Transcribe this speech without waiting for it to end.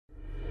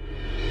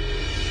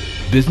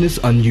Business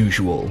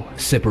Unusual,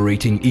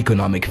 separating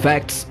economic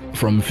facts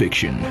from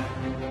fiction.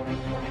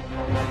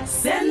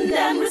 Send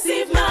and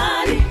receive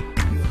money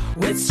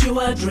with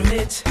Stuart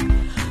Remit.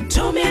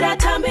 Tumira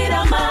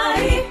tamira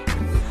money,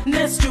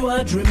 ne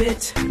Stuart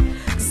Remit.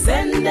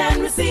 Send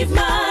and receive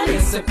money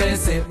with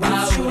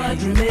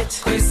Stuart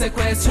Remit.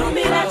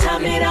 Tumira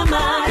tamira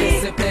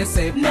money,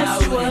 ne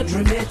Stuart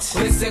Remit.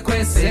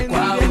 Send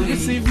and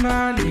receive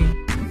money.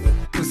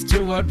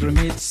 Stuart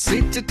Remit,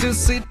 city to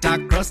city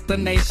across the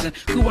nation.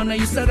 Kuwana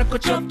yusara ko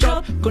chop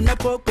chop,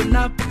 kunapo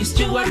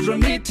Stuart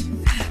Remit.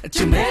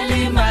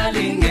 Chumeli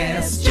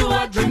malinge,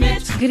 Stuart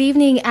Remit. Good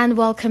evening and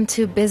welcome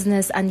to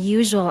Business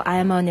Unusual. I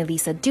am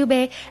Monalisa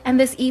Dube, and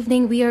this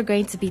evening we are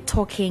going to be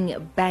talking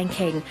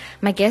banking.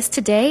 My guest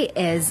today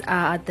is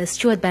the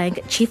Stuart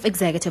Bank Chief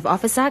Executive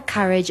Officer,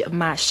 Courage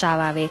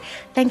Mashalave.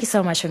 Thank you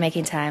so much for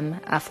making time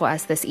for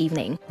us this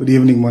evening. Good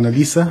evening,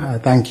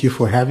 Monalisa. Thank you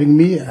for having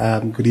me.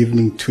 Good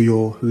evening to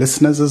your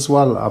listeners as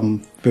well.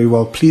 I'm very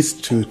well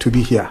pleased to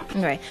be here.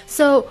 All right.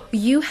 So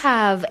you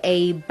have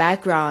a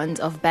background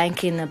of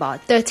banking, about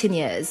 13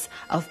 years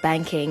of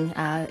banking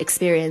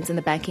experience in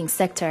the banking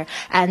sector,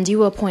 and you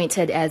were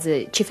appointed as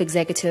a chief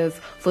executive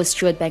for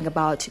Stuart Bank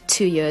about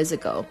 2 years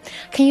ago.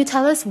 Can you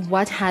tell us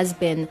what has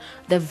been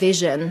the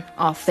vision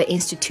of the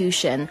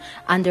institution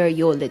under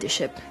your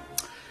leadership?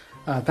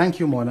 Thank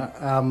you, Mona.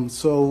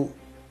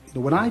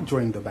 When I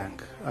joined the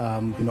bank,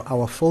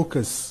 our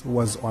focus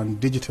was on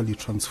digitally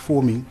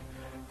transforming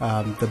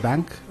the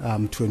bank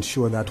to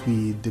ensure that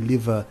we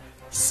deliver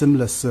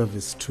similar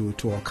service to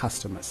our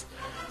customers.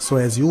 So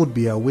as you would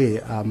be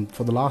aware,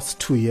 for the last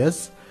 2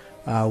 years,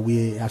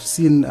 we have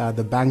seen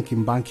the bank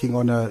embarking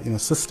on a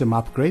system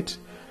upgrade.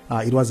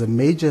 It was a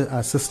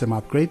major system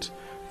upgrade.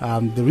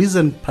 The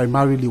reason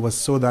primarily was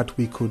so that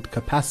we could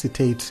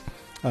capacitate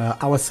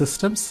our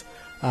systems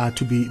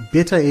to be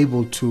better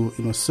able to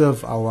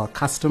serve our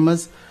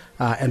customers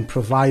and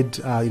provide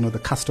the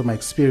customer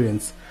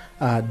experience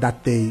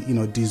that they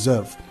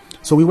deserve.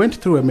 So we went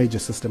through a major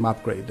system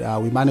upgrade.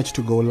 We managed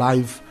to go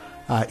live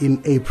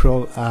in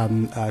April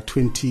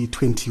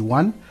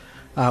 2021.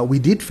 We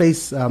did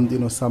face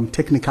some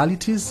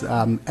technicalities,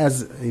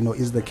 as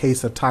is the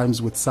case at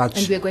times with such.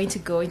 And we're going to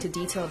go into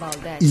detail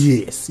about that.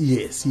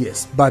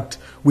 Yes. But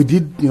we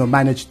did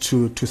manage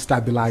to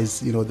stabilize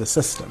the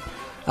system.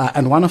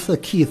 And one of the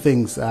key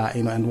things,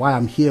 and why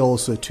I'm here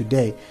also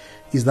today,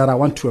 is that I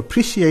want to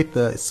appreciate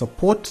the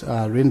support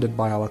rendered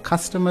by our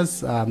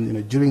customers,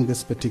 during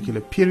this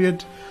particular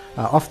period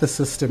of the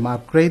system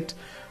upgrade,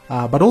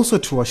 but also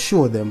to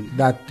assure them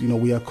that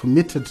we are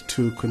committed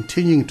to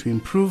continuing to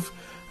improve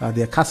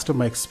their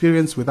customer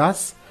experience with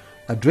us,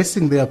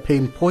 addressing their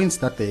pain points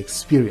that they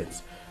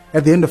experience.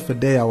 At the end of the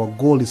day, our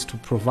goal is to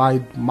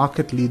provide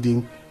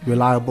market-leading,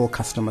 reliable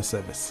customer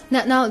service.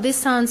 Now, this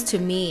sounds to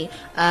me,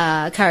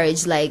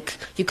 Courage, like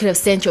you could have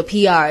sent your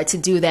PR to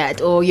do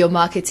that or your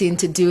marketing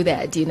to do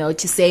that,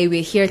 to say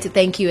we're here to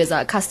thank you as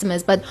our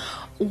customers. But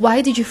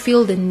why did you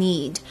feel the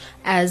need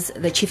as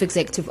the Chief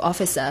Executive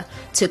Officer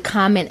to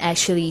come and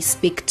actually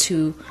speak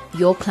to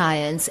your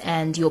clients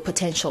and your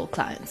potential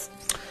clients?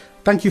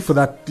 Thank you for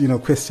that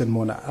question,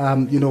 Mona.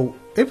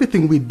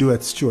 Everything we do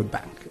at Stuart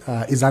Bank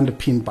is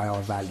underpinned by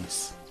our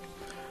values.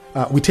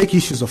 We take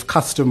issues of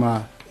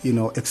customer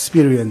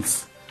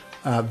experience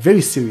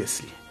very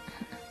seriously.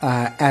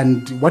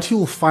 And what you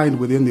will find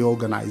within the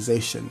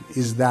organization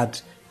is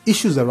that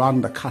issues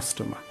around the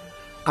customer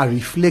are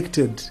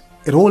reflected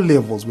at all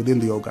levels within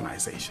the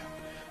organization.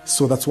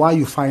 So that's why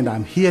you find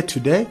I'm here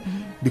today,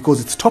 because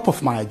it's top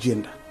of my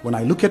agenda. When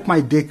I look at my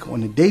deck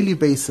on a daily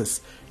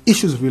basis,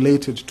 issues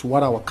related to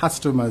what our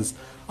customers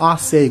are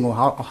saying or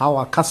how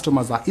our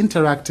customers are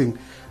interacting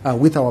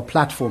with our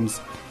platforms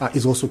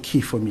is also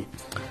key for me.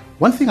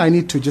 One thing I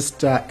need to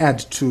just add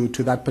to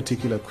that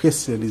particular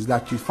question is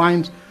that you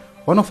find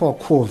one of our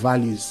core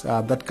values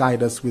that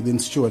guide us within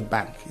Stuart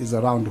Bank is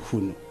around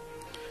Hunu.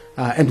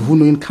 And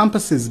Hunu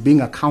encompasses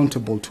being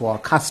accountable to our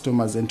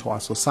customers and to our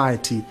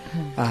society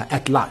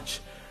at large.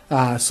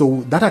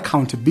 So that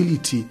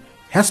accountability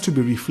has to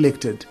be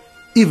reflected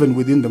even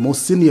within the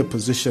most senior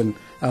position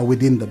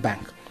within the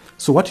bank.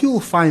 So what you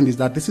will find is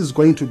that this is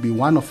going to be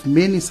one of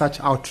many such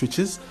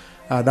outreaches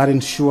that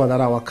ensure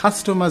that our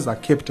customers are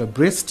kept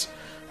abreast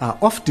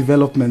of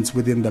developments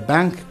within the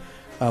bank,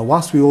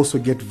 whilst we also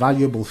get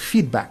valuable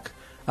feedback,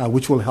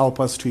 which will help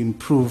us to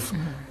improve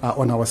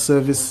on our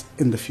service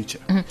in the future.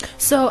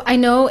 So I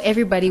know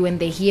everybody, when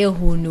they hear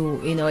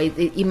Hunu,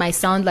 it might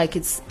sound like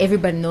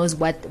everybody knows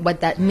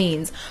what that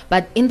means.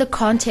 But in the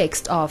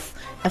context of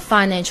a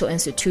financial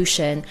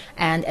institution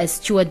and a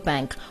Stuart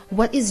Bank,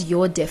 what is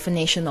your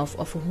definition of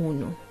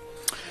Hunu?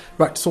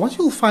 Right. So what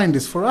you'll find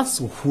is, for us,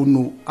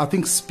 Hunu, I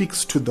think,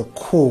 speaks to the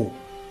core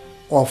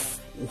of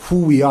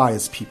who we are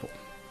as people.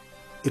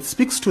 It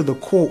speaks to the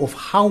core of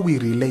how we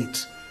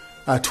relate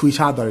to each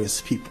other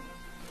as people.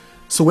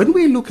 So when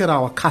we look at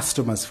our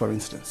customers, for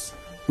instance,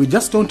 we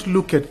just don't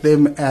look at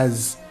them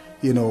as,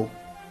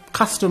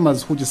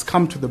 customers who just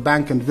come to the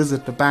bank and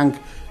visit the bank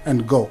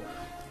and go.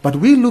 But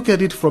we look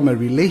at it from a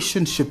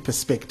relationship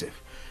perspective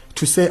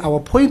to say our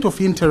point of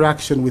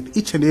interaction with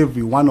each and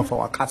every one of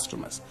our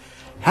customers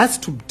has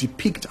to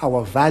depict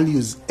our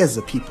values as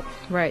a people.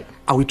 Right.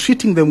 Are we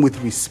treating them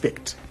with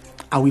respect?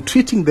 Are we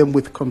treating them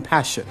with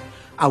compassion?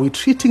 Are we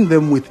treating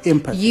them with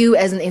empathy? You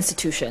as an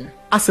institution.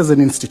 Us as an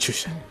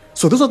institution.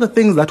 So those are the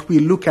things that we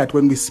look at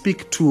when we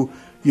speak to,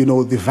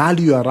 the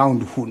value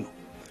around Hunu.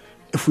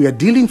 If we are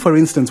dealing, for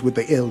instance, with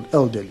the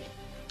elderly,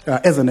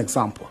 as an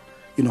example,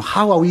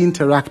 how are we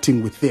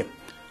interacting with them?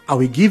 Are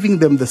we giving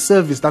them the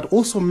service that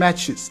also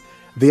matches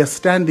their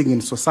standing in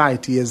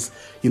society as,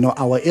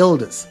 our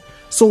elders?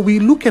 So we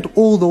look at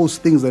all those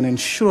things and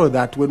ensure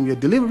that when we are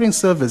delivering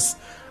service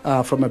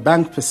from a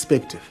bank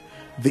perspective,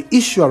 the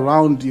issue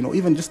around,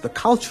 even just the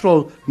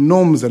cultural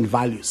norms and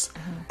values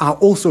are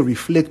also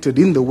reflected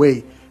in the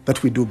way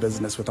that we do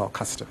business with our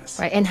customers.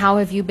 Right. And how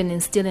have you been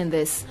instilling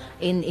this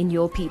in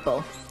your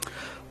people?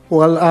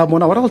 Well,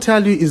 Mona, what I'll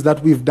tell you is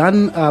that we've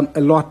done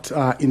a lot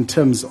in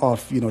terms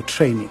of,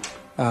 training,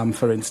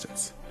 for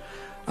instance.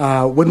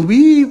 When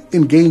we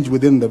engage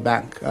within the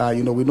bank,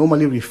 we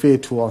normally refer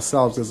to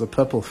ourselves as a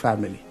purple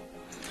family.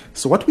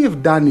 So what we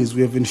have done is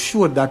we have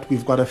ensured that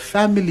we've got a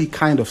family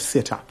kind of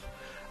setup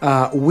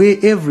where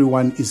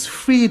everyone is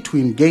free to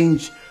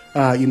engage,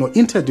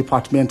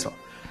 interdepartmental,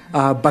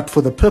 but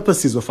for the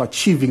purposes of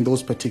achieving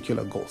those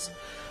particular goals.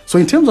 So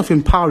in terms of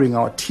empowering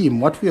our team,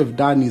 what we have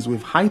done is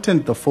we've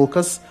heightened the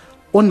focus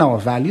on our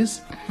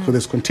values. So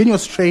there's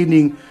continuous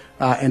training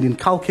and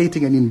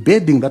inculcating and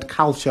embedding that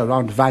culture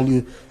around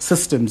value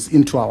systems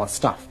into our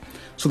staff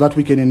so that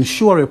we can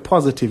ensure a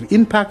positive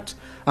impact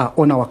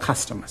on our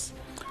customers.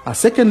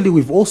 Secondly,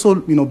 we've also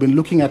been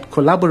looking at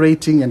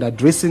collaborating and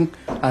addressing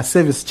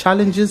service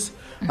challenges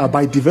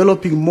by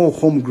developing more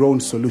homegrown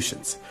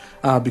solutions.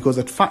 Because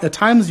at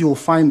times you'll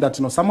find that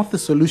some of the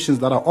solutions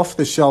that are off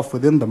the shelf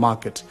within the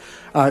market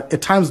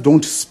at times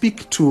don't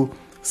speak to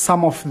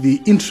some of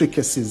the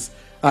intricacies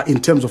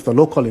in terms of the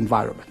local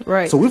environment.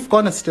 Right. So we've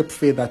gone a step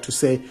further to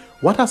say,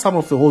 what are some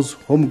of those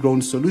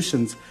homegrown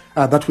solutions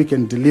that we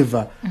can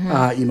deliver,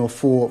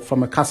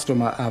 from a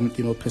customer,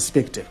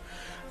 perspective.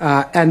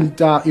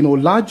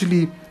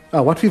 Largely,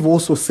 what we've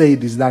also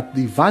said is that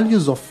the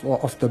values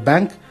of the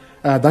bank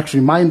that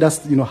remind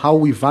us, how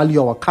we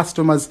value our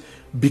customers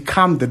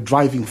become the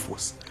driving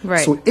force.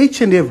 Right. So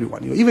each and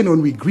everyone, even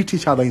when we greet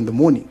each other in the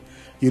morning,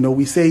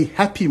 we say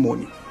happy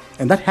morning.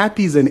 And that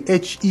happy is an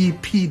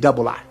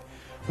HEPPI,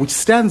 which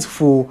stands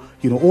for,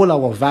 all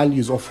our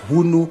values of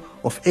Hunu,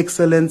 of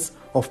excellence,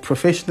 of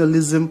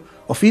professionalism,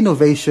 of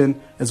innovation,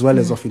 as well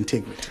as of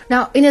integrity.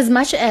 Now, in as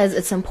much as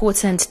it's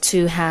important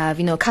to have,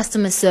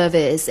 customer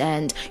service,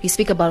 and you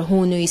speak about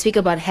Hunu, you speak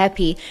about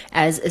Happy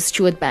as a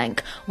Stewart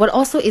Bank, what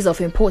also is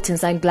of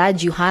importance, I'm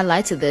glad you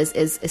highlighted this,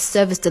 is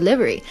service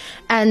delivery.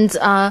 And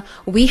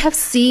we have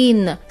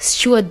seen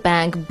Stewart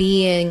Bank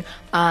being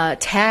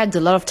tagged a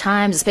lot of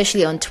times,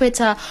 especially on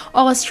Twitter.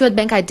 Oh, Stewart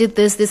Bank, I did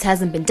this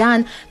hasn't been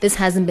done, this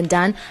hasn't been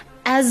done.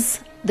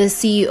 As the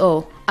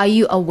CEO, are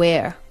you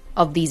aware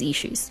of these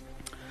issues?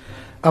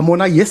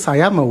 Mona, yes, I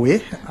am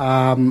aware.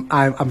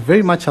 I'm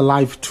very much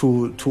alive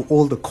to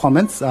all the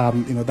comments,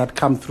 that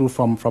come through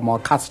from our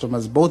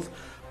customers, both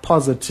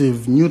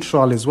positive,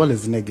 neutral, as well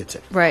as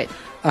negative. Right.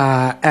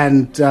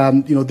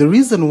 The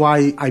reason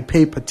why I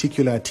pay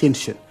particular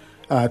attention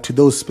to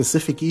those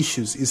specific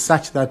issues is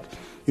such that,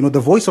 the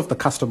voice of the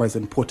customer is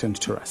important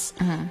to us.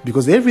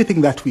 Because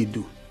everything that we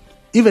do,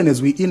 even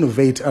as we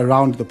innovate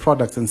around the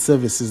products and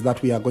services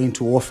that we are going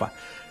to offer,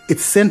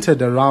 it's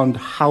centered around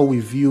how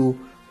we view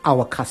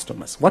our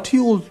customers. What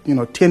you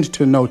will, tend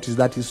to note is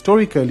that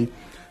historically,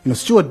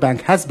 Stewart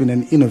Bank has been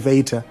an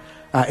innovator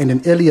and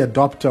an early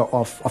adopter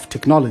of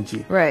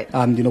technology. Right.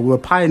 We were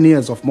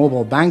pioneers of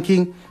mobile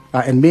banking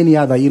and many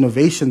other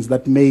innovations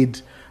that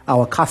made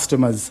our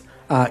customers,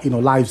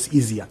 lives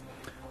easier.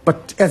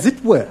 But as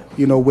it were,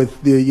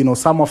 with the,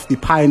 some of the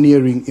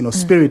pioneering,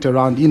 spirit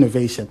around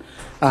innovation,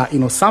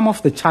 some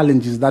of the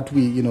challenges that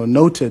we,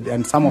 noted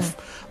and some of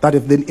that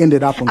have then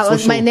ended up on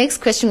social. My next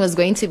question was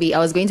going to be, I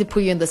was going to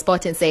put you in the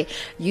spot and say,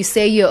 you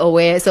say you're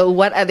aware, so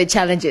what are the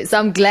challenges? So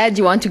I'm glad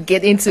you want to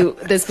get into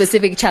the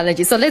specific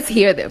challenges. So let's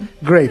hear them.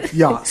 Great,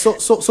 yeah.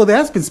 So there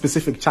has been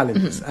specific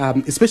challenges,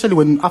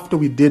 especially after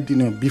we did,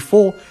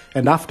 before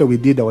and after we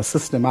did our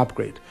system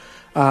upgrade.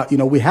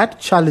 We had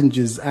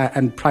challenges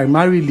and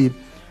primarily,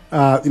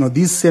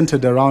 these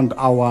centered around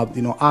our,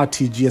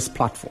 RTGS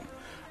platform,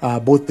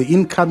 both the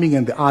incoming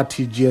and the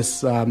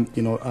RTGS,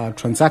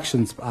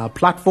 transactions transactions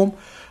platform.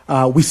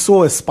 We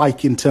saw a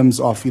spike in terms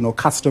of,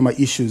 customer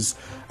issues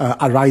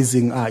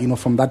arising,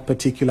 from that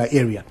particular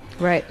area.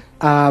 Right.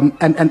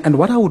 And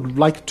what I would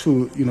like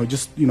to,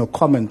 just,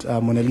 comment,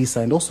 Mona Lisa,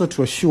 and also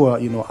to assure,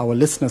 our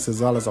listeners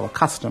as well as our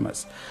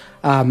customers,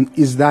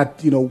 is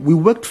that, we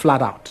worked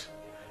flat out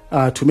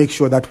to make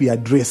sure that we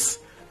address,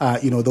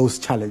 those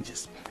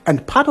challenges.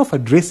 And part of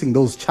addressing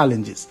those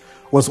challenges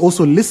was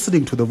also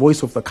listening to the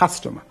voice of the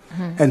customer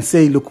and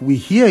say, look, we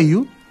hear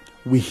you,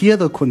 we hear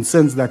the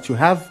concerns that you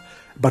have,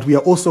 but we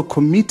are also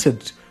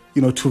committed,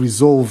 to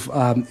resolve,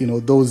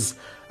 those,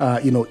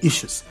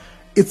 issues.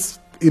 It's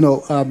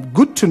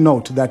good to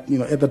note that,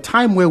 at the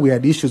time where we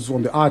had issues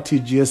on the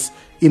RTGS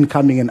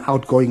incoming and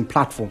outgoing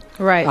platform,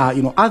 right?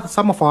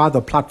 Some of our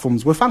other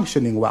platforms were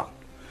functioning well.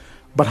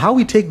 But how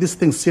we take this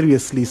thing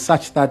seriously is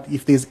such that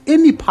if there's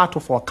any part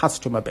of our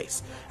customer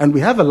base, and we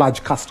have a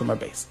large customer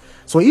base,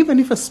 so even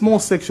if a small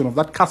section of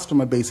that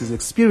customer base is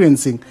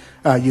experiencing,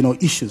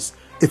 issues,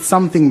 it's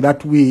something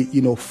that we,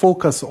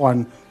 focus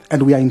on,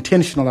 and we are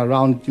intentional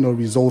around,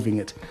 resolving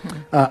it.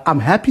 I'm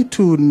happy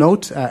to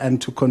note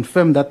and to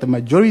confirm that the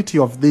majority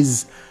of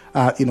these,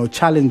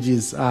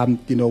 challenges,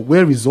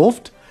 were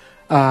resolved,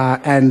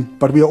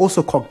 but we are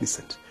also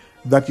cognizant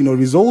that,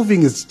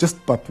 resolving is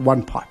just but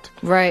one part.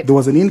 Right. There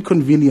was an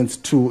inconvenience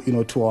to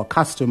our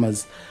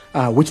customers,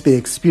 which they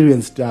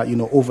experienced,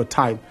 over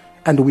time.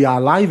 And we are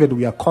alive and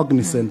we are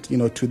cognizant,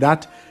 to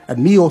that.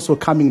 And me also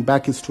coming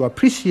back is to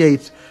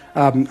appreciate,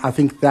 I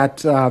think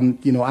that,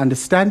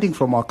 understanding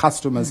from our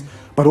customers,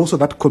 but also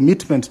that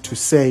commitment to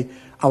say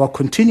our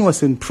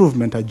continuous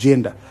improvement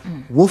agenda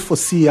will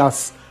foresee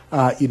us,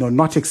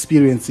 not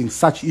experiencing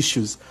such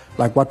issues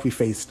like what we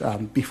faced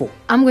before.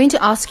 I'm going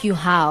to ask you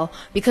how,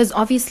 because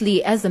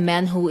obviously as the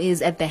man who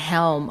is at the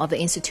helm of the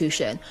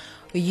institution,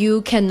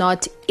 you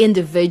cannot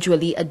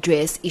individually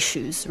address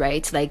issues,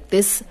 right? Like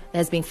this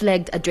has been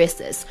flagged, address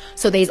this.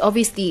 So there's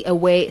obviously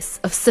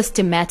a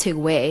systematic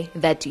way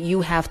that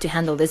you have to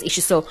handle this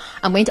issue. So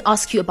I'm going to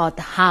ask you about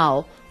the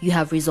how you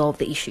have resolved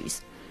the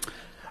issues.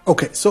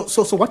 Okay, so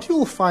what you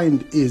will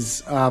find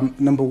is,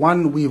 number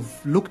one,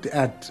 we've looked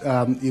at,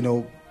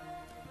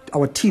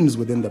 our teams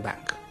within the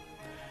bank.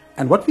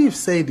 And what we've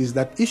said is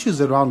that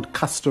issues around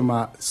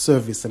customer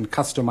service and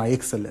customer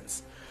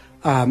excellence,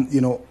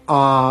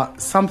 are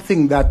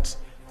something that,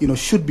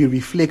 should be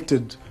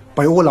reflected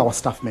by all our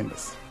staff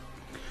members.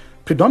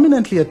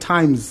 Predominantly at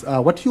times,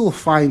 what you'll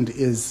find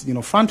is,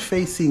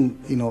 front-facing,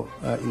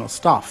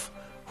 staff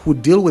who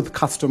deal with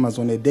customers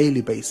on a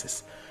daily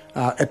basis.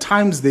 At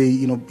times, there,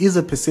 is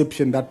a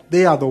perception that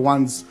they are the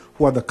ones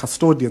who are the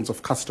custodians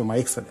of customer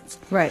excellence.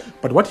 Right.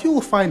 But what you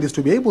will find is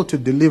to be able to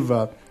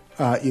deliver,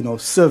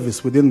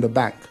 service within the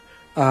bank,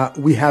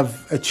 we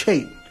have a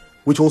chain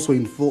which also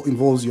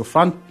involves your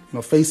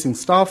front-facing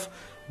staff,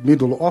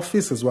 middle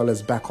office, as well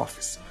as back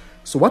office.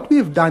 So what we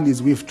have done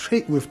is we've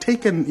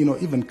taken,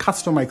 even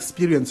customer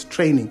experience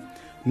training,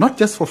 not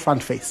just for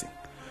front-facing,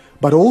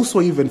 but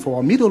also even for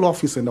our middle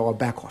office and our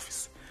back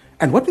office.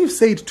 And what we've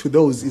said to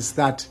those is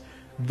that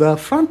the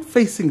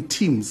front-facing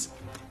teams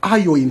are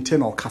your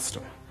internal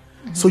customer.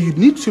 Mm-hmm. So you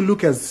need to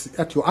look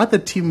at your other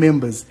team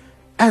members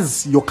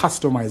as your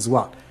customer as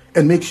well,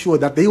 and make sure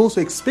that they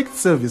also expect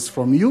service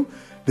from you,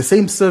 the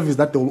same service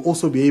that they will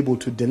also be able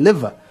to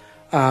deliver,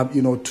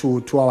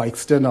 to our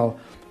external,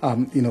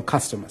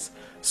 customers.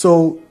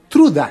 So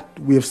through that,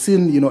 we have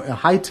seen, a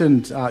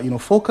heightened,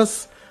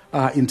 focus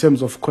in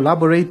terms of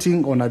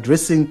collaborating on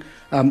addressing,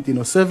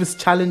 service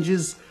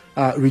challenges,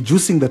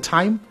 reducing the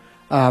time,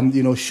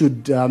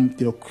 should,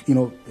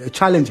 a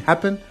challenge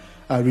happen,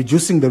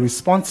 reducing the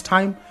response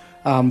time.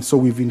 So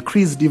we've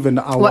increased even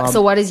our...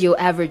 So what is your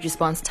average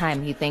response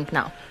time, you think,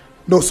 now?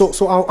 No,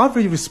 so our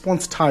average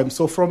response time,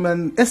 so from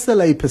an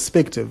SLA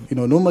perspective,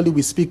 normally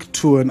we speak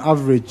to an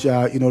average,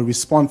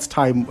 response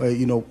time,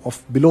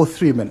 of below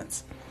 3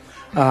 minutes.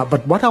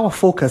 But what our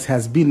focus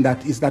has been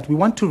is that we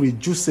want to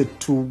reduce it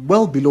to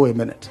well below a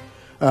minute.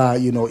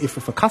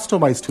 If a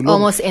customer is to...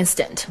 Almost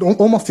instant,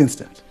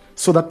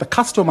 so that the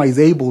customer is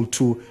able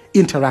to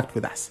interact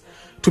with us.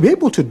 To be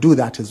able to do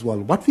that as well,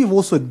 what we've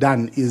also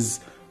done is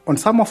on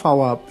some of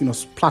our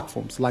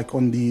platforms, like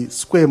on the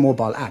Square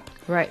mobile app,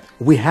 right,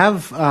 we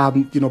have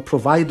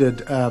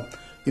provided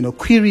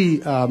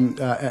query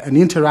an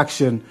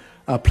interaction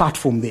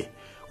platform there,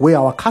 where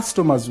our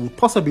customers will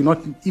possibly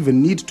not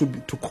even need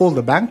to call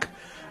the bank,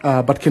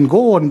 but can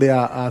go on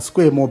their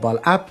Square mobile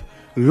app,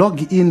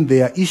 log in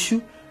their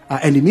issue,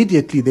 and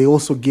immediately they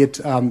also get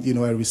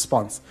a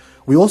response.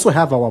 We also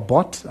have our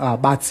bot,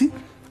 Batsi,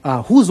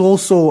 who's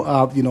also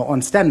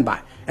on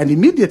standby. And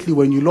immediately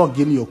when you log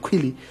in your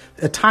query,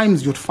 at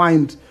times you'd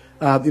find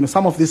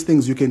some of these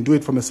things you can do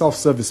it from a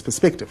self-service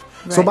perspective.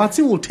 Right. So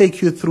Batsi will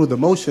take you through the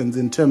motions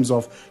in terms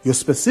of your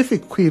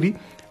specific query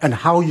and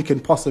how you can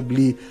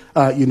possibly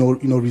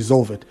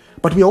resolve it.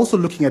 But we're also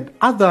looking at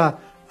other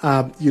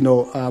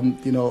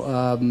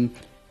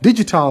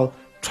digital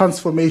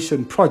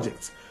transformation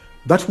projects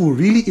that will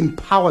really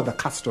empower the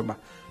customer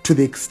to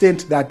the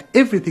extent that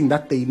everything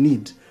that they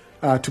need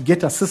to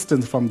get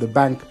assistance from the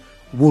bank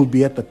will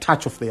be at the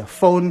touch of their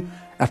phone,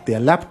 at their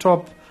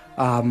laptop,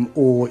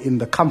 or in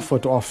the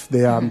comfort of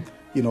their,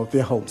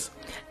 their homes.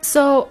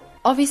 So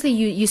obviously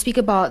you speak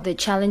about the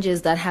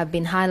challenges that have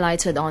been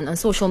highlighted on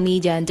social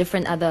media and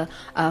different other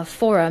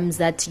forums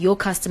that your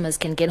customers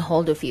can get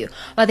hold of you.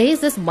 But there is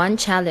this one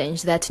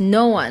challenge that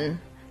no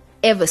one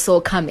ever saw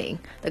coming,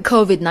 the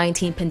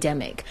COVID-19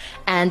 pandemic.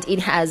 And it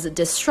has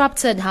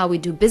disrupted how we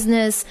do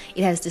business.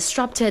 It has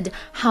disrupted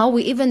how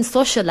we even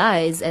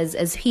socialize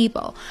as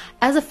people.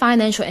 As a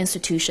financial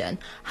institution,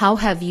 how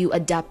have you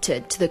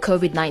adapted to the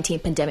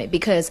COVID-19 pandemic?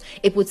 Because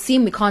it would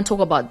seem we can't talk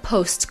about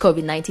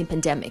post-COVID-19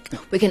 pandemic.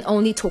 We can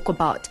only talk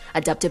about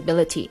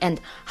adaptability. And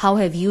how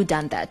have you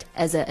done that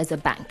as a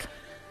bank?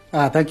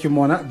 Thank you,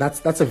 Mona.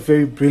 That's a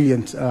very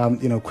brilliant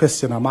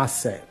question, I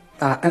must say.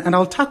 And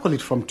I'll tackle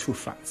it from two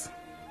fronts.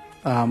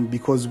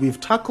 Because we've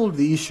tackled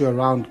the issue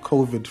around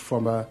COVID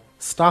from a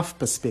staff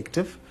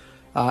perspective,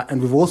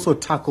 and we've also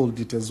tackled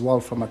it as well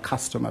from a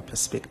customer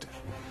perspective.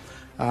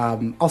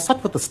 I'll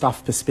start with the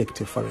staff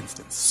perspective, for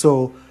instance.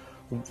 So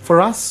for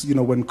us,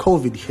 when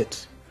COVID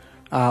hit,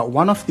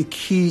 one of the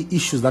key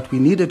issues that we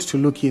needed to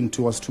look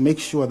into was to make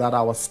sure that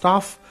our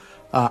staff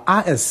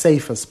are as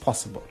safe as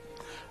possible.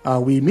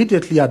 We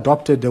immediately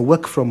adopted a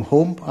work from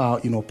home,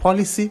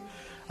 policy,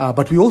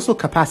 but we also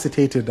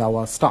capacitated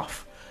our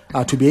staff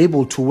to be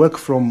able to work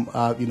from,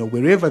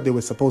 wherever they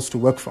were supposed to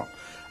work from,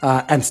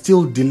 and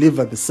still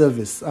deliver the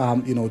service,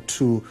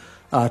 to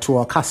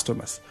our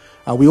customers.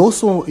 We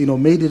also,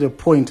 made it a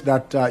point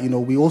that,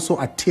 we also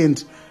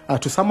attend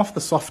to some of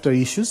the softer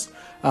issues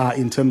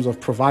in terms of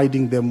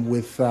providing them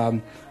with,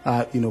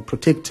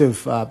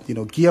 protective,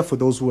 gear for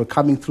those who are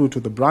coming through to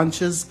the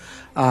branches,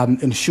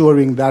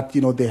 ensuring that,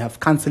 they have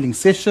counseling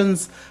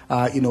sessions,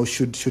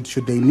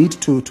 should they need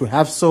to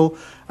have so,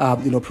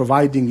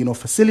 providing,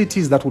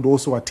 facilities that would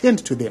also attend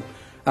to them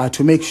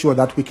to make sure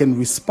that we can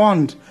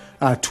respond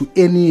to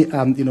any,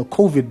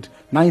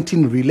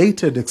 COVID-19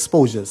 related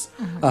exposures,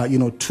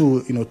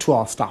 to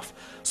our staff.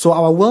 So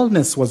our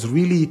wellness was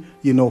really,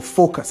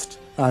 focused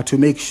to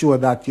make sure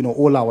that,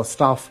 all our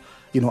staff,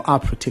 are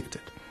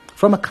protected.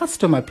 From a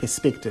customer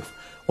perspective,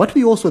 what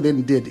we also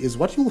then did is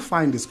what you'll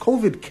find is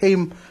COVID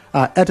came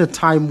at a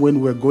time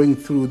when we're going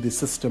through the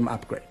system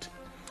upgrade.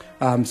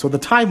 So the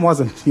time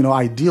wasn't,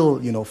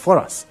 ideal, for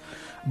us.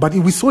 But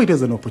we saw it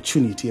as an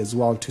opportunity as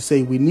well to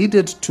say we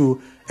needed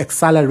to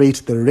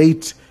accelerate the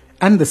rate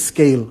and the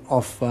scale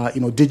of,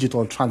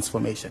 digital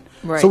transformation.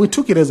 Right. So we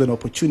took it as an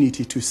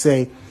opportunity to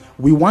say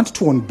we want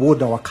to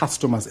onboard our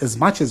customers as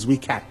much as we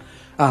can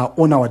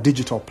on our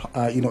digital,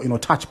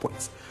 touch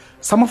points.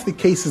 Some of the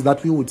cases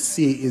that we would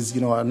see is,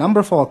 a number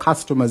of our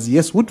customers,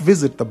 yes, would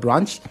visit the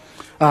branch,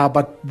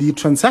 but the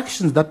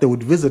transactions that they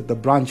would visit the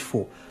branch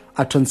for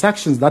are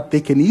transactions that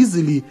they can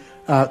easily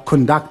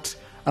conduct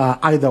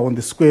either on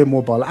the Square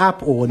mobile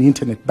app or on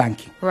internet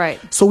banking. Right.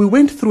 So we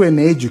went through an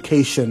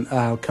education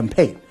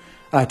campaign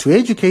to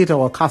educate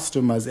our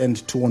customers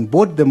and to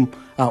onboard them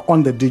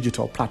on the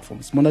digital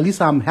platforms. Mona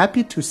Lisa, I'm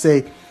happy to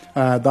say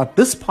that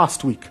this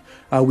past week,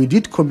 we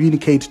did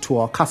communicate to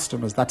our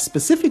customers that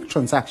specific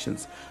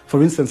transactions,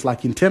 for instance,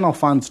 like internal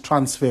funds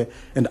transfer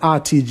and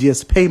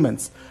RTGS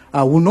payments,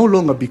 will no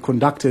longer be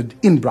conducted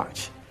in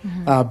branch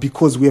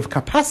because we have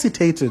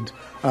capacitated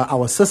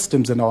our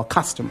systems and our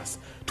customers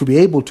to be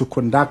able to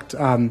conduct,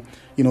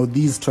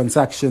 these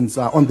transactions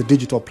on the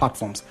digital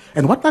platforms.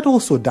 And what that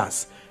also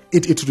does,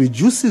 it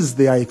reduces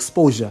their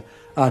exposure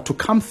to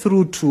come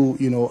through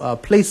to,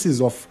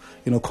 places of,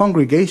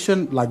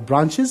 congregation like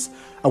branches,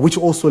 which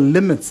also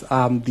limits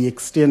the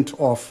extent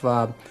of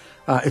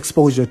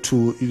exposure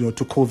to,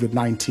 to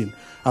COVID-19.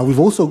 We've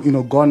also,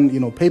 gone,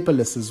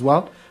 paperless as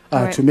well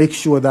Right. to make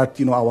sure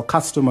that, our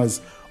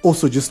customers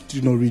also just,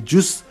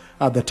 reduce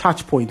the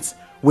touch points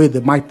where they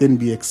might then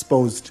be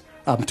exposed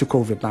to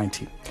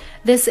COVID-19.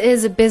 This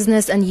is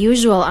Business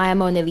Unusual. I am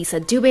Mona Lisa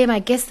Dube. My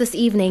guest this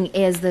evening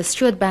is the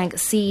Stewart Bank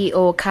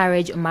CEO,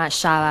 Courage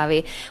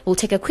Mashalari. We'll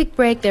take a quick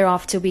break.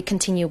 Thereafter, we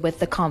continue with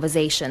the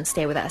conversation.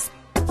 Stay with us.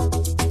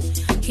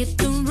 Hit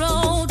the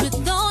road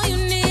with all you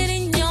need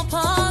in your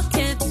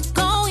pocket.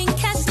 Go and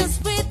catch the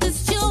speed, the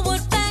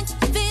Stewart Bank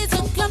Visa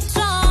Club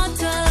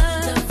Charter.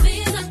 The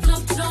Visa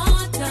Club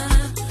Charter,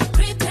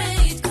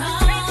 prepaid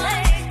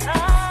card.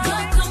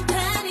 Your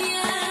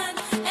companion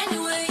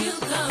anywhere you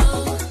go.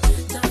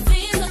 The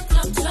Visa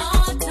Club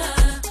Charter,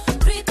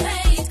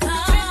 prepaid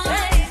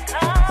card.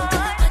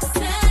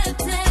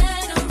 Accepted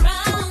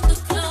around the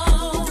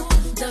globe.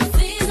 The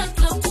Visa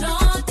Club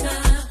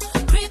Charter,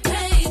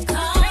 prepaid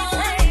card.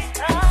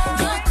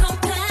 Your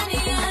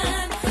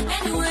companion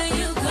anywhere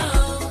you go.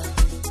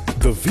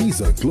 The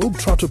Visa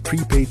Globetrotter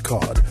prepaid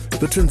card,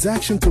 the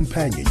transaction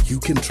companion you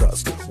can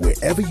trust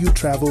wherever you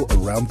travel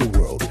around the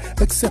world.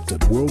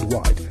 Accepted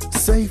worldwide,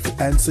 safe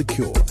and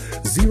secure.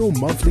 Zero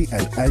monthly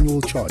and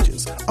annual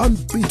charges,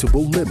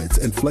 unbeatable limits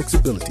and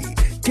flexibility.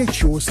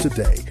 Get yours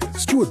today.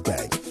 Stewart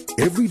Bank,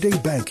 everyday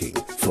banking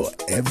for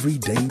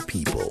everyday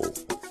people.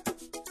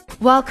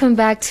 Welcome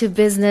back to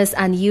Business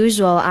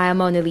Unusual. I am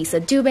Mona Lisa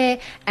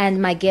Dube,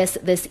 and my guest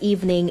this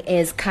evening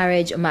is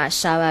Courage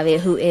Mashalari,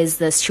 who is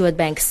the Stewart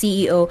Bank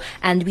CEO,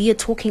 and we are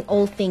talking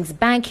all things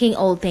banking,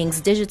 all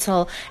things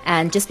digital.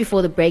 And just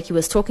before the break, he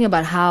was talking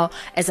about how,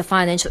 as a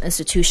financial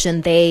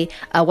institution,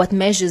 what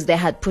measures they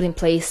had put in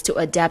place to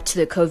adapt to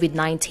the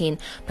COVID-19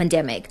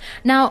 pandemic.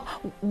 Now,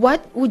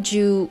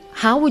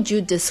 how would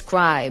you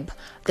describe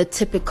the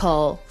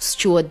typical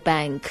Stewart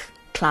Bank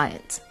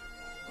client?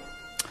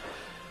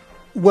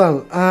 Well,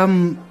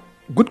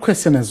 good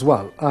question as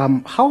well.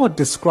 How I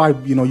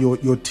describe,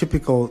 your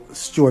typical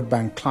Stewart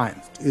Bank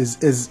client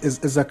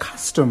is a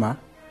customer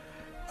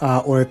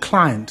or a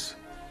client,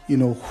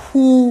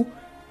 who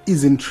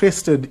is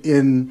interested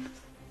in,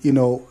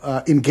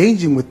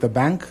 engaging with the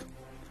bank,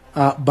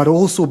 but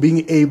also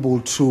being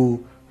able to,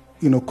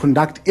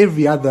 conduct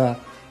every other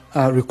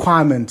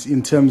requirement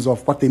in terms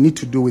of what they need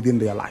to do within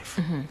their life.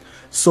 Mm-hmm.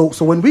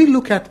 So when we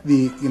look at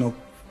the,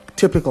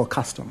 typical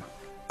customer,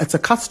 it's a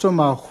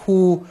customer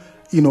who,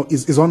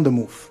 is on the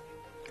move.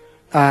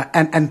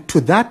 And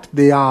to that,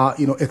 they are,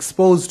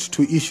 exposed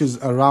to issues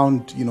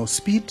around,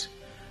 speed.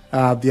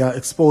 They are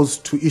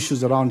exposed to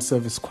issues around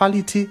service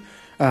quality.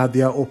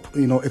 They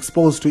are,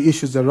 exposed to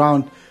issues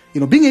around,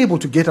 being able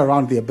to get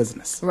around their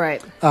business.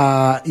 Right.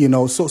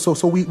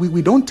 So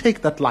we don't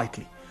take that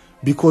lightly,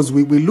 because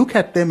we look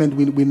at them and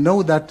we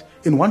know that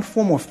in one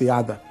form or the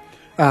other,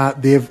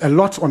 they have a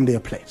lot on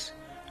their plate.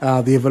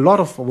 They have a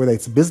lot of, whether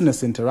it's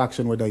business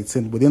interaction, whether it's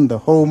within the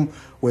home,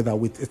 whether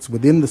it's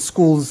within the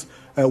schools,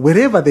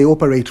 wherever they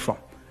operate from.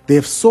 They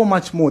have so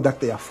much more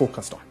that they are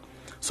focused on.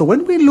 So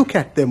when we look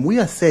at them, we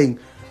are saying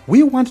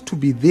we want to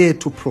be there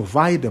to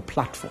provide a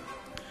platform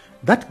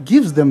that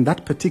gives them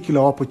that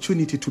particular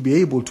opportunity to be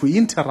able to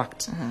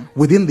interact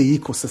within the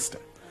ecosystem.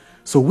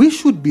 So we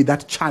should be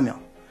that channel,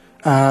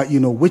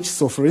 which,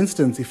 so for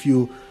instance, if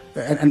you,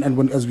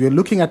 as we are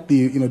looking at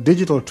the,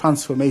 digital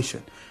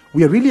transformation,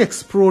 we are really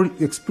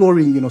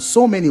exploring,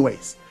 so many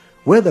ways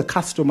where the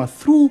customer,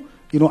 through,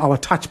 our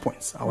touch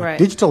points, our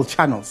digital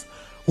channels,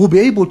 will be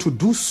able to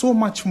do so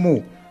much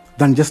more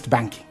than just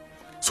banking.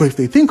 So if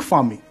they think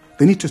farming,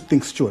 they need to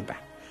think Stewart Bank.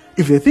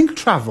 If they think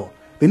travel,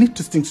 they need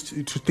to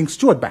think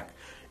Stewart Bank.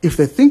 If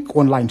they think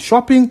online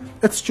shopping,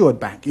 it's Stewart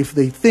Bank. If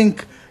they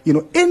think,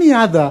 any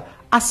other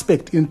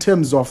aspect in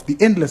terms of the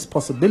endless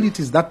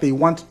possibilities that they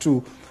want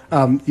to,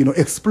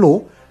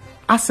 explore,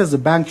 us as a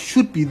bank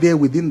should be there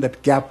within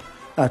that gap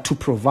to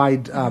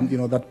provide,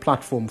 that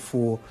platform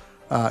for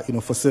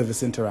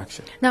service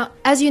interaction. Now,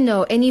 as you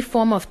know, any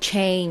form of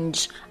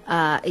change,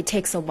 it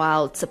takes a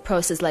while. It's a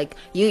process, like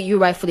you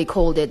rightfully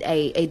called it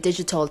a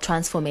digital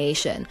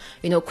transformation.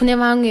 When it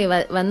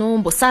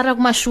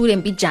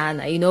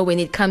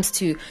comes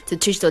to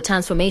digital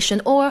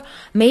transformation, or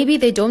maybe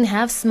they don't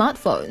have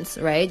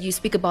smartphones, right? You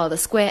speak about the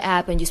Square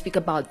app and you speak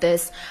about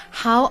this.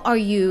 How are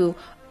you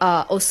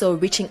also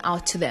reaching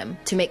out to them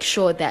to make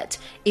sure that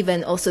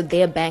even also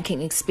their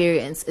banking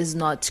experience is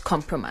not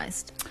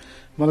compromised?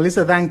 Mona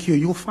Lisa, thank you.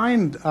 You'll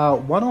find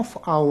one of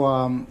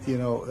our,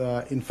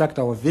 in fact,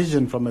 our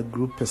vision from a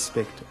group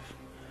perspective,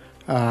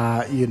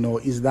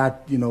 is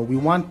that, we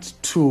want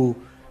to,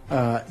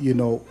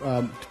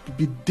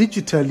 be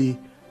digitally,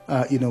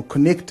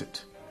 connected,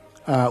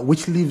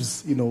 which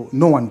leaves,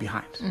 no one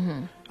behind.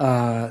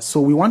 Mm-hmm.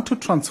 So we want to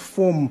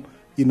transform,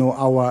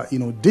 our,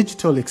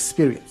 digital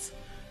experience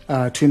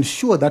to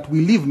ensure that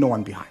we leave no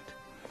one behind.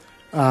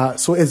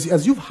 So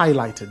as you've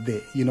highlighted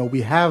there,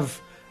 we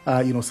have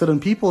certain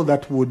people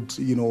that would,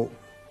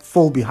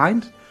 fall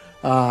behind,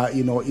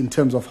 in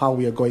terms of how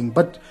we are going.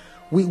 But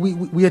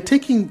we are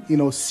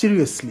taking,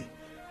 seriously,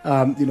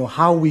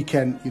 how we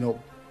can,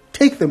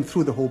 take them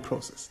through the whole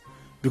process.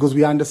 Because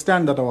we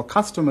understand that our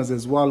customers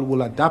as well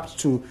will adapt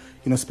to,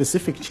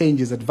 specific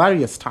changes at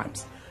various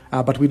times.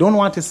 But we don't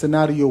want a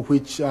scenario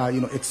which,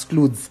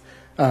 excludes,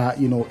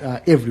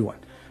 everyone.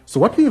 So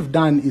what we have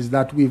done is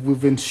that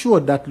we've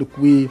ensured that, look,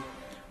 we,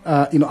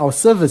 our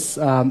service,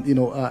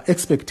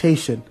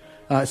 expectation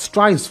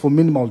strives for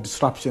minimal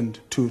disruption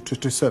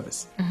to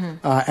service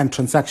and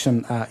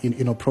transaction,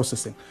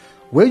 processing.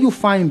 Where you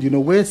find,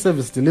 where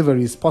service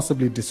delivery is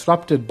possibly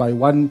disrupted by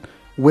one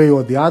way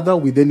or the other,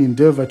 we then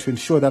endeavor to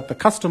ensure that the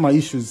customer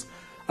issues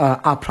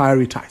are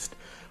prioritized.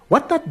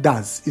 What that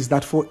does is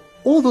that for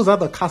all those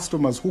other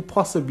customers who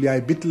possibly are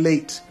a bit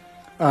late,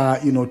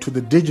 to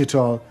the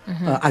digital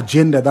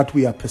agenda that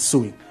we are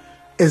pursuing,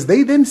 as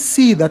they then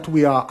see that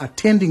we are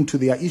attending to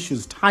their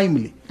issues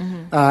timely,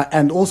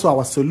 and also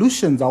our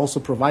solutions are also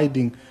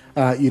providing,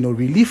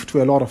 relief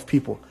to a lot of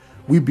people,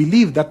 we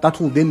believe that that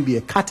will then be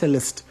a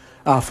catalyst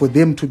for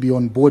them to be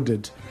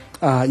onboarded,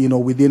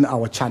 within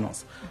our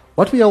channels.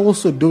 What we are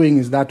also doing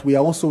is that we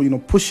are also,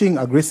 pushing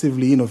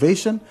aggressively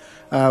innovation.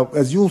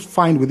 As you'll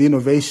find with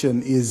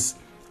innovation is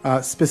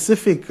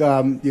specific,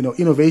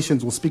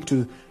 innovations will speak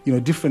to,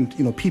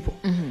 different, people.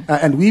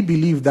 And we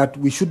believe that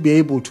we should be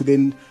able to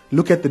then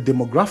look at the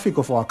demographic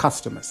of our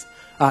customers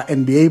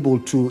and be able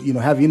to,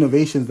 have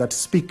innovations that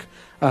speak,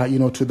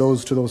 to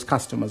those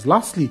customers.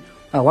 Lastly,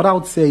 what I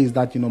would say is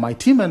that, my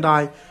team and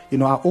I,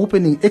 are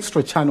opening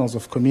extra channels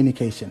of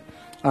communication,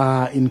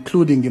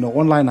 including,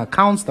 online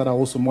accounts that are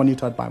also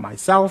monitored by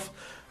myself,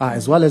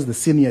 as well as the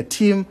senior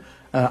team,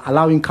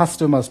 allowing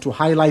customers to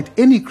highlight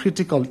any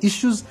critical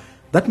issues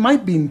that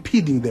might be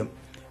impeding them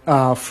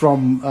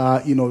from,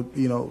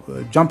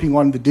 jumping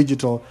on the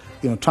digital,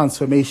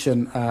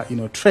 transformation,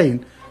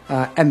 train.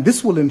 And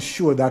this will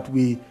ensure that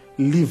we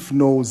leave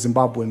no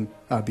Zimbabwean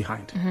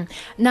behind. Mm-hmm.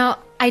 Now,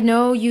 I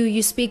know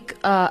you speak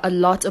a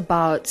lot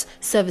about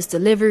service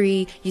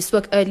delivery. You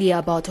spoke earlier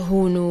about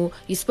Hunu.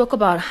 You spoke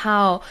about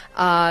how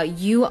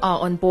you are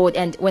on board.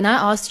 And when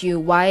I asked you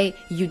why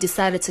you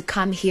decided to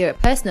come here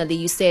personally,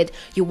 you said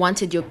you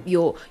wanted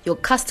your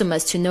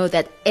customers to know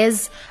that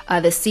as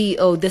the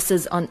CEO, this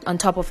is on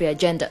top of your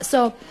agenda.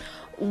 So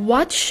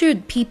what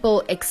should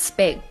people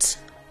expect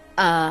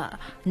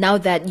now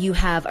that you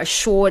have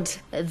assured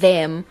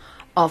them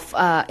of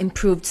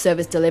improved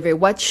service delivery?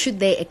 What should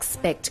they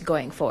expect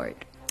going forward?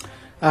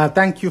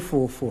 Thank you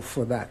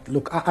for that.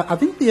 Look, I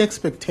think the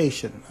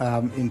expectation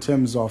in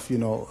terms of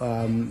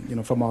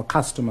from our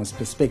customers'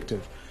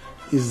 perspective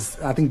is,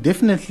 I think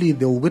definitely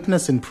they'll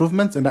witness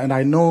improvements, and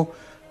I know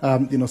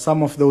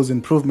some of those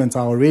improvements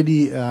are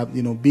already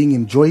being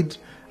enjoyed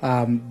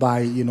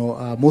by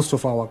most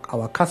of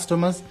our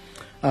customers.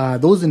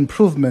 Those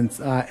improvements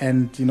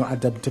and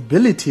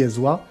adaptability as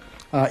well.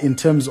 In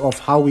terms of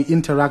how we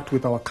interact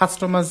with our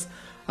customers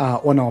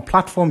on our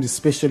platforms,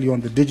 especially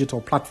on the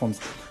digital platforms.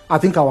 I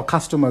think our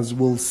customers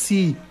will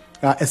see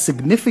a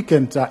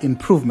significant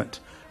improvement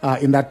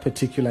in that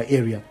particular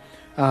area.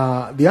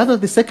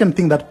 The second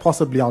thing that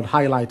possibly I would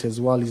highlight as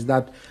well is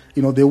that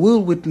they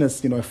will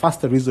witness a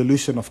faster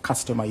resolution of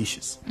customer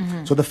issues.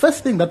 Mm-hmm. So the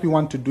first thing that we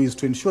want to do is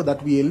to ensure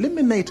that we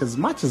eliminate as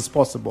much as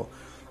possible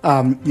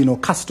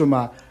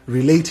customer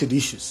related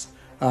issues.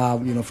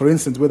 For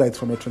instance, whether it's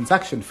from a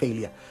transaction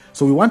failure.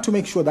 So we want to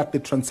make sure that the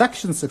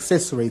transaction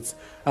success rates,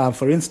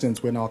 for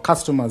instance, when our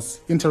customers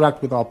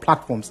interact with our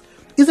platforms,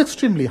 is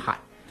extremely high.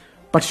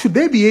 But should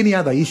there be any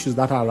other issues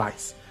that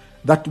arise,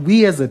 that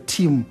we as a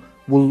team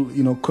will,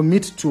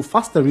 commit to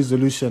faster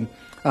resolution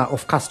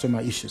of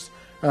customer issues.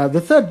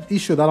 The third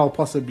issue that I'll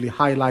possibly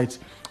highlight,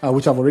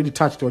 which I've already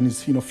touched on,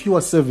 is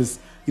fewer service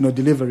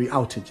delivery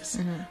outages.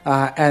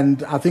 Mm-hmm.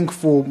 And I think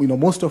for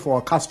most of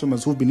our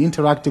customers who've been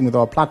interacting with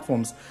our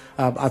platforms,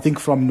 I think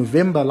from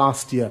November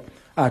last year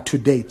to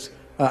date,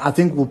 I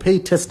think will pay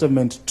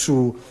testament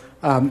to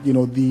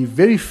the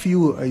very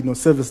few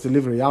service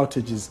delivery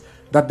outages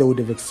that they would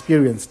have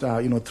experienced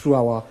through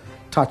our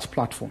touch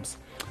platforms.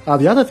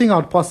 The other thing I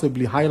would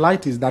possibly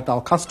highlight is that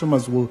our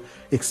customers will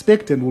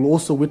expect and will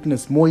also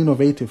witness more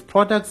innovative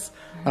products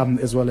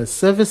as well as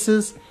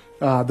services.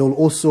 They'll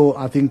also,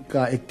 I think,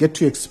 get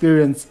to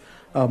experience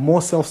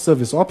more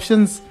self-service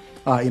options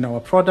in our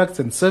products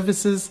and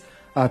services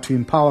to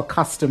empower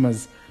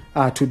customers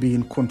to be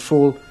in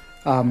control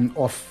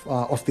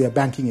of their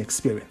banking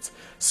experience.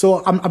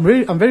 So I'm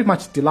very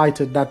much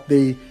delighted that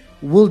they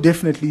will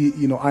definitely,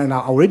 and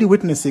are already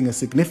witnessing a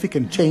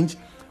significant change,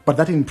 but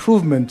that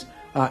improvement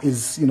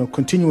is,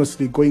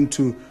 continuously going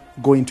to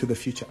go into the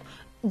future.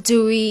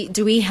 Do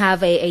we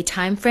have a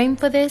time frame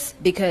for this?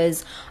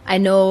 Because I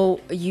know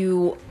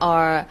you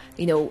are,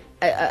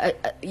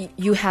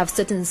 you have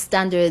certain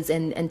standards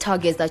and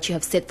targets that you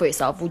have set for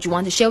yourself. Would you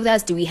want to share with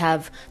us? Do we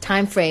have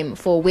time frame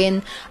for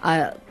when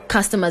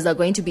customers are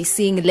going to be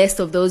seeing less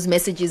of those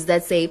messages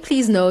that say,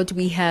 please note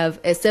we have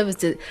a service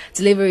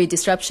delivery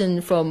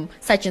disruption from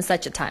such and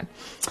such a time?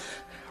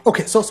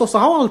 Okay, so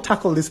how I'll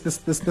tackle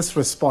this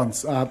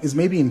response is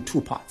maybe in two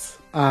parts.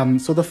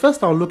 So the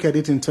first, I'll look at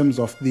it in terms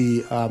of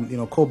the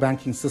core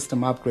banking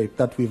system upgrade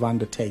that we've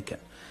undertaken.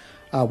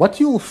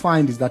 What you will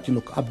find is that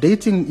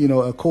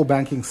updating a core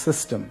banking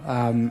system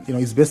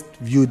is best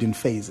viewed in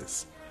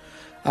phases.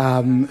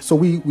 So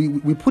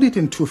we put it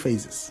in two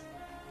phases.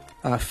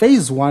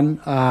 Phase one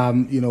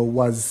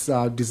was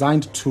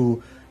designed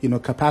to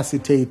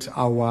capacitate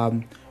our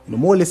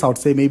more or less, I would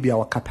say maybe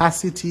our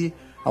capacity,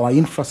 our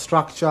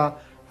infrastructure,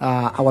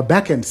 our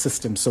back-end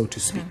system, so to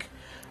speak.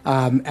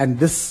 And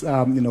this,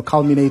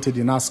 culminated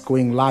in us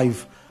going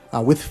live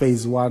with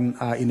phase one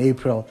in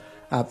April,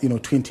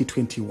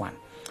 2021.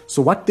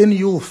 So what then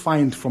you'll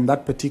find from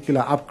that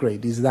particular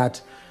upgrade is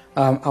that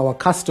our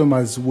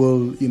customers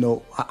will,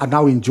 are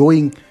now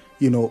enjoying,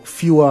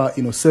 fewer,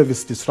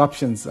 service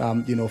disruptions.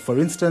 For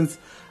instance,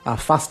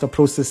 faster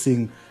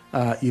processing,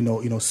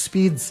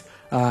 speeds.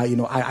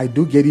 I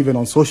do get even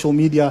on social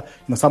media,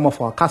 some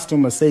of our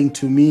customers saying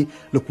to me,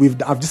 look,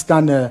 I've just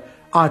done a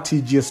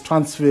RTGS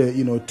transfer,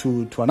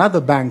 to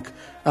another bank,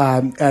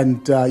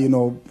 and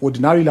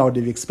ordinarily I would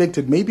have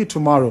expected maybe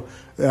tomorrow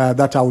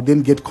that I would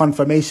then get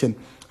confirmation,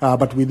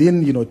 but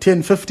within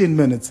 10, 15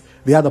 minutes,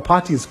 the other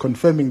party is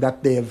confirming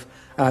that they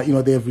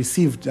have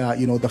received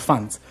the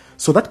funds.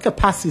 So that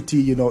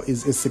capacity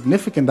is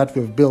significant that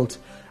we've built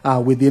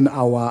within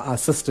our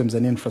systems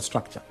and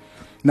infrastructure.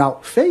 Now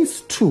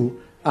phase two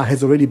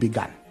has already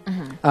begun,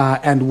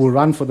 and will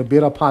run for the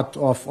better part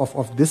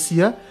of this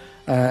year.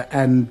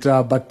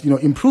 But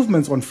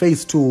improvements on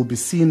phase two will be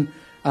seen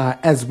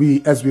as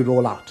we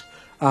roll out.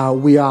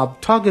 We are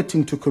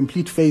targeting to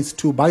complete phase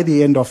two by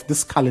the end of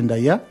this calendar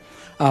year.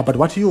 But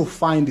what you'll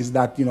find is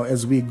that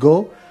as we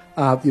go,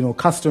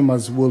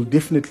 customers will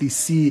definitely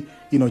see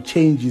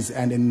changes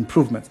and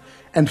improvements.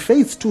 And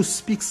phase two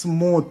speaks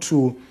more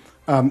to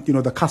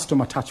the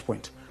customer touch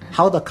point,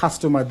 how the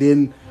customer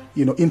then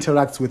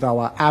interacts with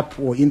our app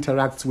or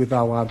interacts with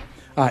our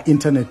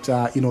internet,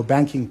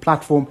 banking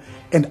platform,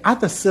 and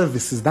other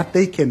services that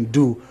they can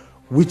do,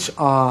 which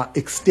are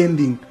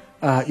extending,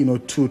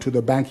 to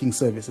the banking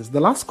services. The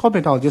last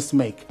comment I'll just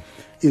make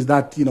is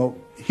that,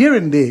 here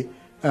and there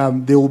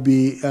will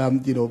be,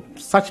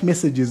 such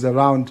messages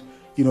around,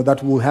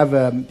 that will have,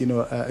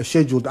 a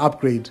scheduled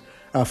upgrade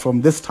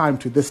from this time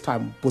to this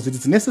time, because it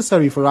is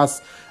necessary for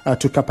us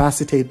to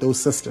capacitate those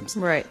systems.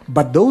 Right.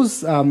 But those,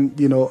 service,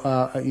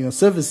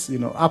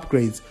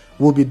 upgrades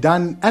will be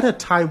done at a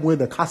time where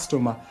the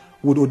customer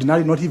would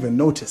ordinarily not even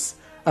notice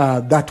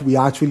that we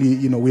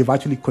actually, we've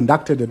actually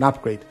conducted an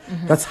upgrade.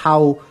 Mm-hmm. That's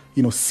how,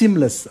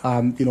 seamless, the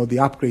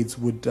upgrades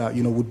would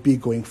be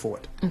going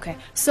forward. Okay.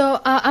 So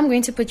I'm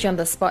going to put you on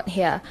the spot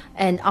here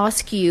and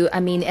ask you,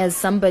 as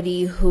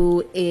somebody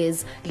who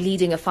is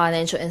leading a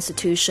financial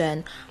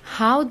institution,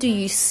 how do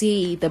you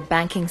see the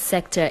banking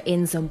sector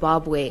in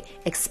Zimbabwe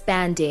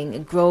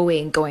expanding,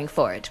 growing, going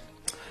forward?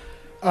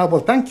 Well,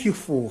 thank you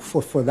for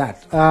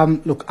that.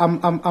 Look,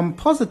 I'm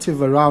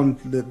positive around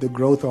the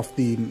growth of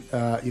the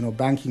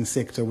banking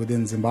sector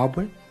within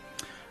Zimbabwe.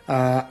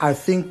 I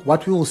think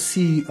what we will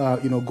see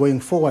going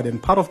forward,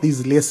 and part of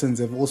these lessons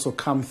have also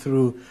come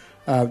through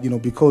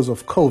because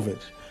of COVID,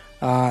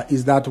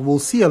 is that we'll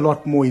see a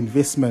lot more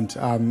investment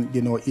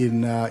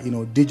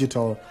in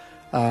digital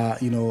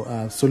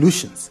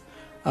solutions,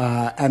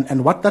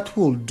 and what that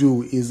will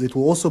do is it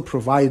will also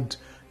provide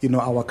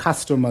our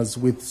customers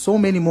with so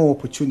many more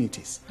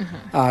opportunities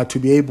to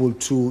be able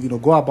to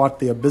go about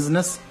their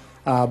business,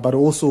 but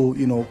also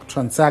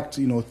transact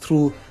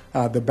through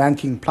the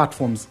banking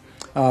platforms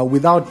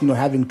without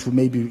having to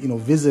maybe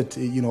visit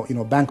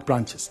bank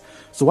branches.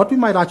 So what we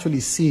might actually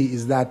see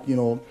is that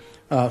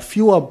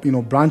fewer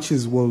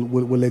branches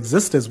will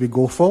exist as we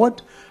go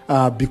forward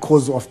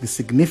because of the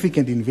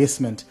significant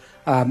investment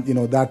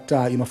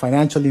that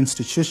financial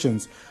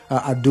institutions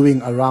are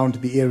doing around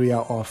the area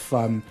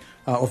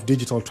of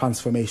digital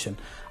transformation.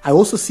 I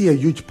also see a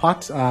huge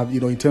part,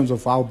 in terms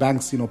of how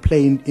banks,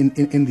 play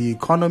in the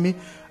economy.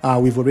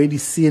 We've already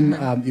seen,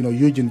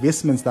 huge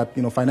investments that,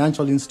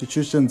 financial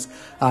institutions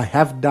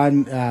have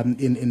done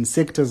in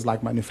sectors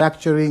like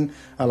manufacturing,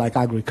 like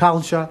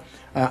agriculture.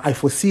 I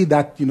foresee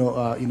that,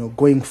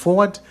 going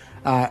forward,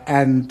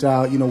 and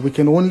we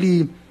can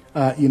only,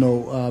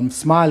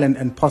 smile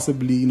and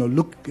possibly,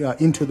 look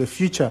into the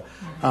future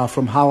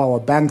from how our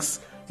banks,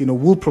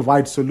 will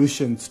provide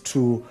solutions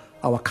to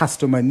our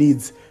customer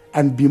needs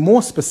and be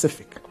more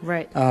specific.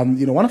 Right.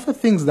 One of the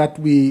things that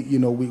we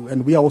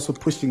are also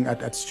pushing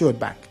at Stewart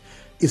Bank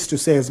is to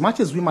say, as much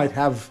as we might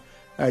have,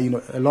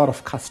 a lot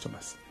of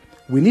customers,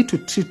 we need to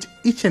treat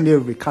each and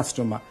every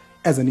customer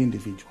as an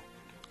individual.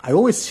 I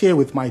always share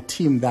with my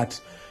team that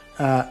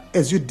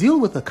as you deal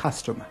with a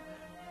customer,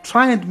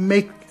 try and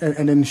make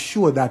and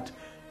ensure that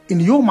in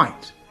your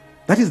mind,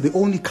 that is the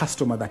only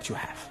customer that you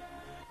have.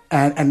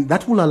 And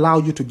that will allow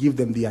you to give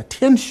them the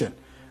attention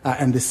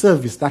and the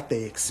service that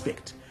they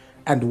expect.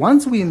 And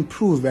once we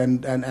improve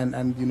and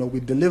we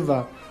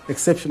deliver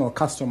exceptional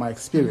customer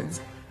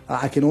experience,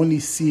 I can only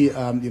see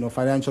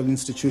financial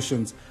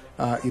institutions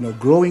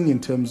growing in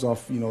terms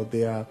of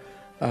their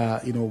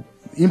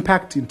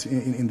impact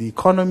in the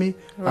economy,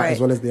 right, as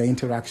well as their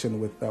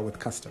interaction with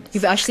customers.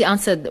 You've actually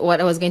answered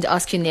what I was going to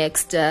ask you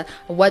next.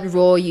 What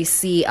role you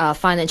see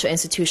financial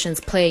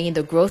institutions playing in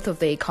the growth of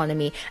the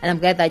economy, and I'm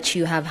glad that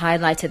you have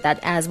highlighted that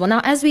as well.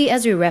 Now, as we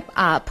wrap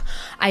up,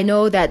 I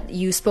know that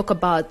you spoke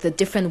about the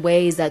different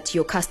ways that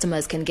your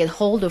customers can get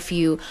hold of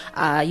you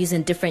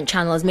using different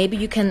channels. Maybe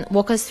you can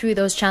walk us through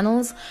those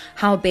channels,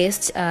 how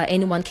best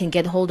anyone can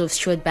get hold of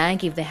Stewart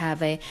Bank if they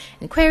have an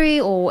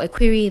inquiry or a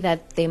query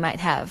that they might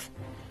have.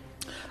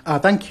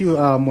 Thank you,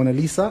 Mona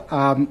Lisa.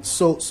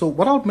 So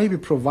what I'll probably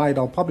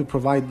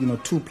provide,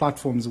 two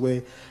platforms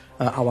where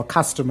our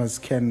customers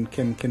can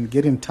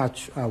get in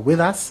touch with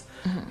us.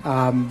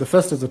 Mm-hmm. The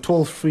first is a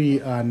toll-free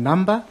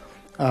number,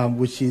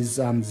 which is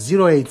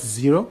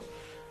 080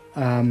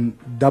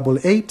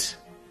 88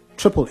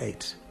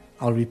 888.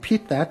 I'll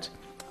repeat that,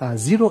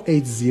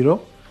 080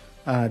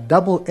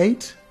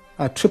 88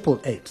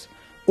 888.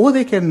 Or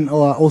they can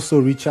also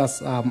reach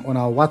us on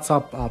our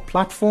WhatsApp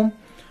platform,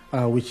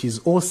 which is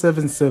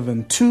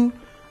 0772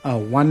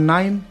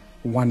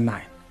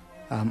 1919.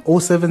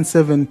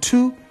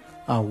 0772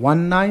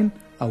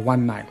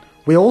 1919.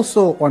 We're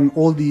also on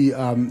all the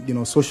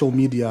social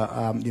media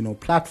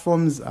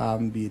platforms,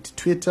 be it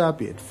Twitter,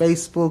 be it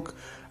Facebook,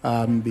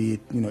 be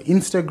it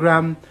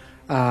Instagram.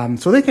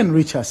 So they can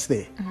reach us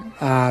there.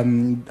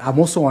 Mm-hmm. I'm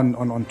also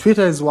on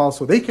Twitter as well,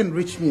 so they can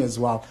reach me as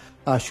well.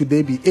 Should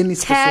there be any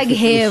specific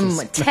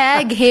issues?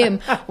 Tag him.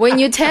 When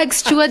you tag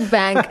Stewart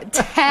Bank,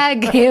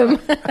 tag him.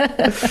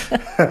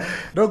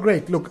 No,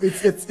 great. Look,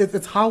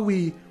 it's how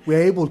we're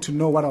able to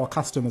know what our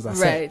customers are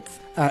saying,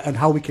 right, and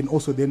how we can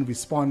also then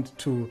respond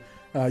to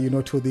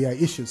to their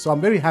issues. So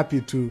I'm very happy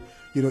to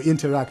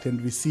interact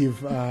and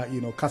receive,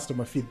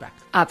 customer feedback.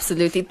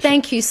 Absolutely.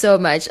 Thank you so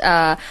much.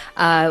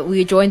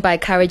 We're joined by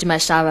Courage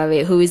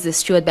Mashavare, who is the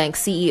Stewart Bank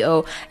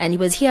CEO, and he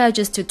was here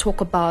just to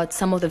talk about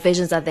some of the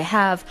visions that they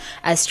have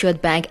as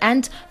Stewart Bank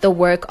and the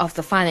work of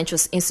the financial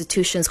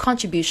institutions'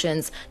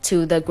 contributions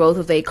to the growth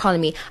of the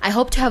economy. I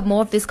hope to have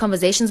more of these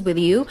conversations with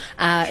you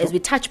as we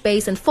touch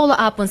base and follow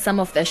up on some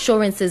of the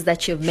assurances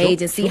that you've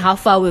made and see how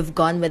far we've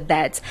gone with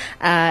that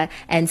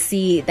and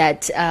see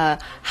that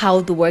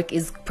how the work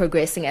is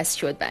progressing as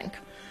Stewart Bank.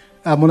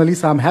 Mona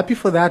Lisa, I'm happy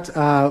for that.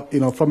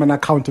 From an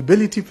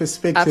accountability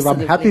perspective,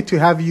 Absolutely. I'm happy to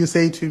have you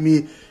say to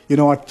me,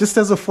 just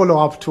as a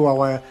follow-up to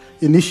our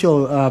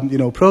initial,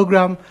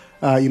 program,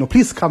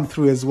 please come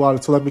through as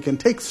well so that we can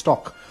take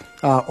stock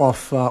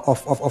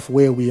of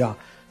where we are.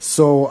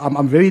 So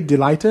I'm very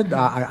delighted.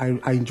 I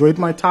enjoyed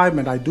my time,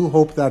 and I do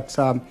hope that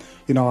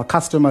our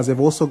customers have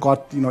also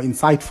got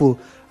insightful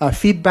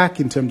feedback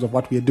in terms of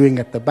what we are doing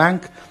at the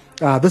bank.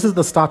 This is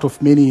the start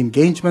of many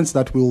engagements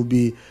that we'll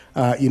be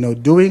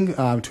doing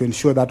to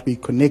ensure that we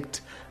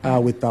connect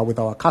with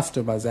our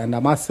customers. And I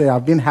must say,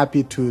 I've been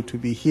happy to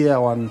be here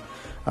on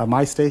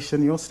my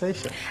station, your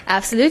station.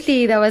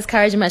 Absolutely. That was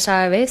Courage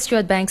Mashavare,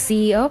 Stewart Bank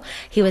CEO.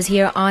 He was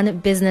here on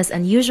Business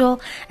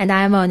Unusual. And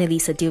I am Mona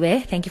Lisa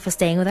Dube. Thank you for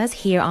staying with us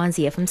here on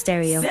ZFM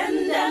Stereo.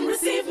 Send and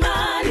receive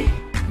money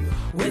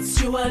with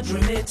Stewart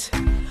Remit.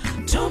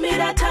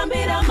 Tumira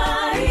tambira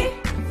mai.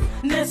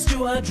 Ne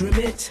Stewart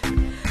Remit.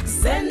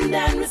 Send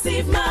and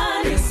receive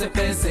money with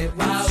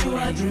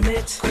Stewart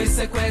Remit.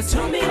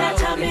 Tumira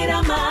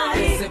tambira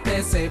mai.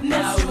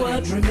 Ne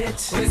Stewart Remit.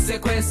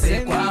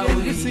 Send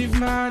and receive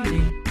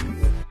money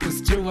with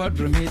Stewart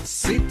Remit.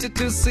 City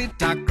to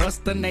city across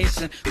the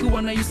nation.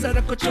 Kuwana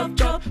yusara chop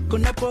chop.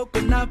 Kunapo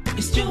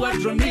is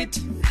Stewart Remit.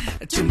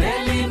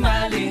 Tumeli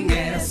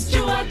malinge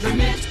Stewart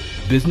Remit.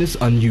 Business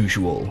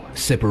Unusual,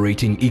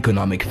 separating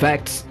economic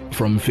facts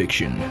from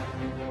fiction.